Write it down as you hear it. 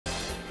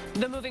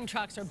The moving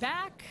trucks are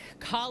back.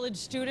 College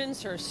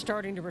students are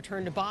starting to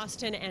return to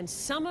Boston, and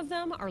some of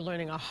them are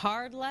learning a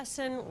hard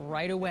lesson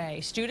right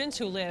away. Students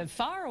who live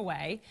far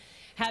away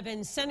have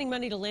been sending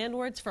money to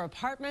landlords for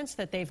apartments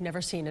that they've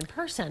never seen in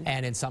person.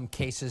 And in some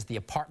cases, the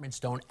apartments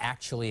don't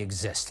actually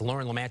exist.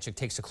 Leamanczyk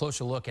takes a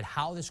closer look at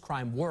how this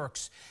crime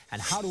works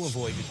and how to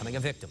avoid becoming a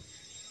victim.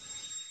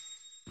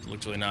 It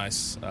looked really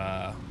nice.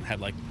 Had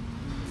like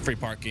free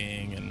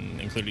parking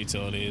and included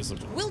utilities.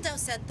 Will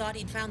Dowsett thought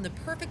he'd found the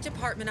perfect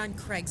apartment on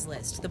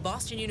Craigslist. The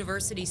Boston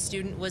University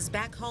student was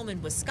back home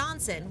in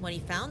Wisconsin when he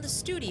found the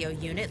studio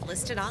unit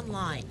listed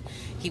online.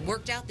 He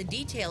worked out the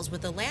details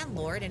with the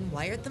landlord and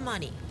wired the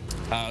money.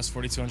 It was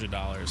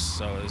 $4,200,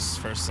 so it was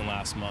first and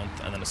last month,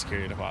 and then a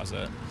security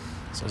deposit.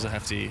 So it was a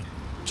hefty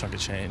chunk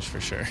of change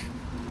for sure.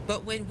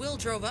 But when Will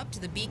drove up to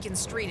the Beacon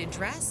Street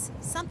address,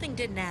 something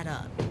didn't add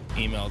up.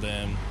 Emailed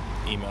him.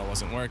 Email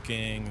wasn't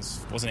working,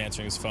 wasn't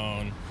answering his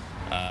phone.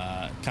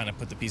 Kind of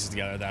put the pieces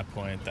together at that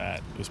point that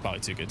it was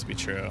probably too good to be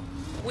true.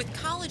 With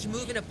college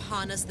moving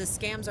upon us, the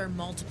scams are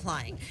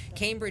multiplying.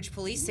 Cambridge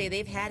police say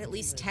they've had at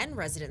least 10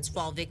 residents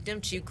fall victim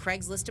to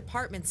Craigslist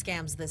apartment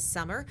scams this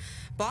summer.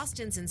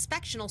 Boston's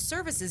Inspectional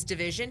Services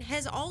Division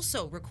has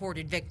also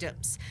recorded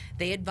victims.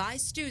 They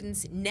advise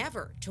students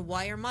never to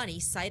wire money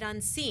sight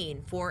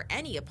unseen for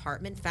any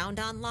apartment found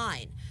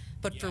online.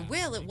 But for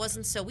Will, it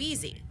wasn't so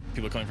easy.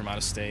 People coming from out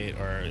of state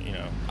or,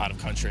 out of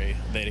country,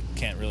 they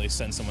can't really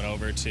send someone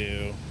over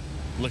to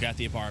look at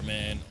the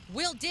apartment.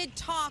 Will did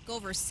talk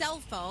over cell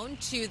phone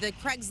to the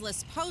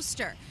Craigslist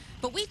poster,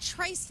 but we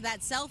traced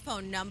that cell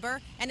phone number,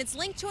 and it's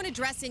linked to an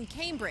address in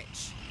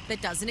Cambridge that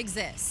doesn't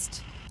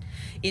exist.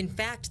 In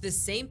fact, the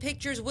same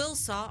pictures Will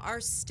saw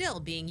are still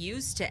being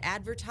used to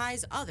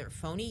advertise other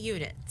phony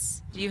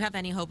units. Do you have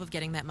any hope of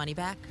getting that money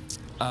back?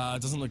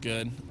 It doesn't look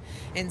good.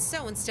 And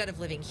so instead of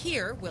living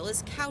here, Will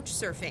is couch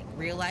surfing,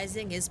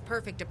 realizing his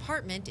perfect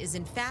apartment is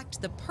in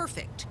fact the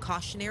perfect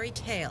cautionary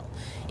tale.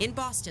 In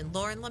Boston,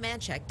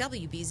 Leamanczyk,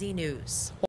 WBZ News.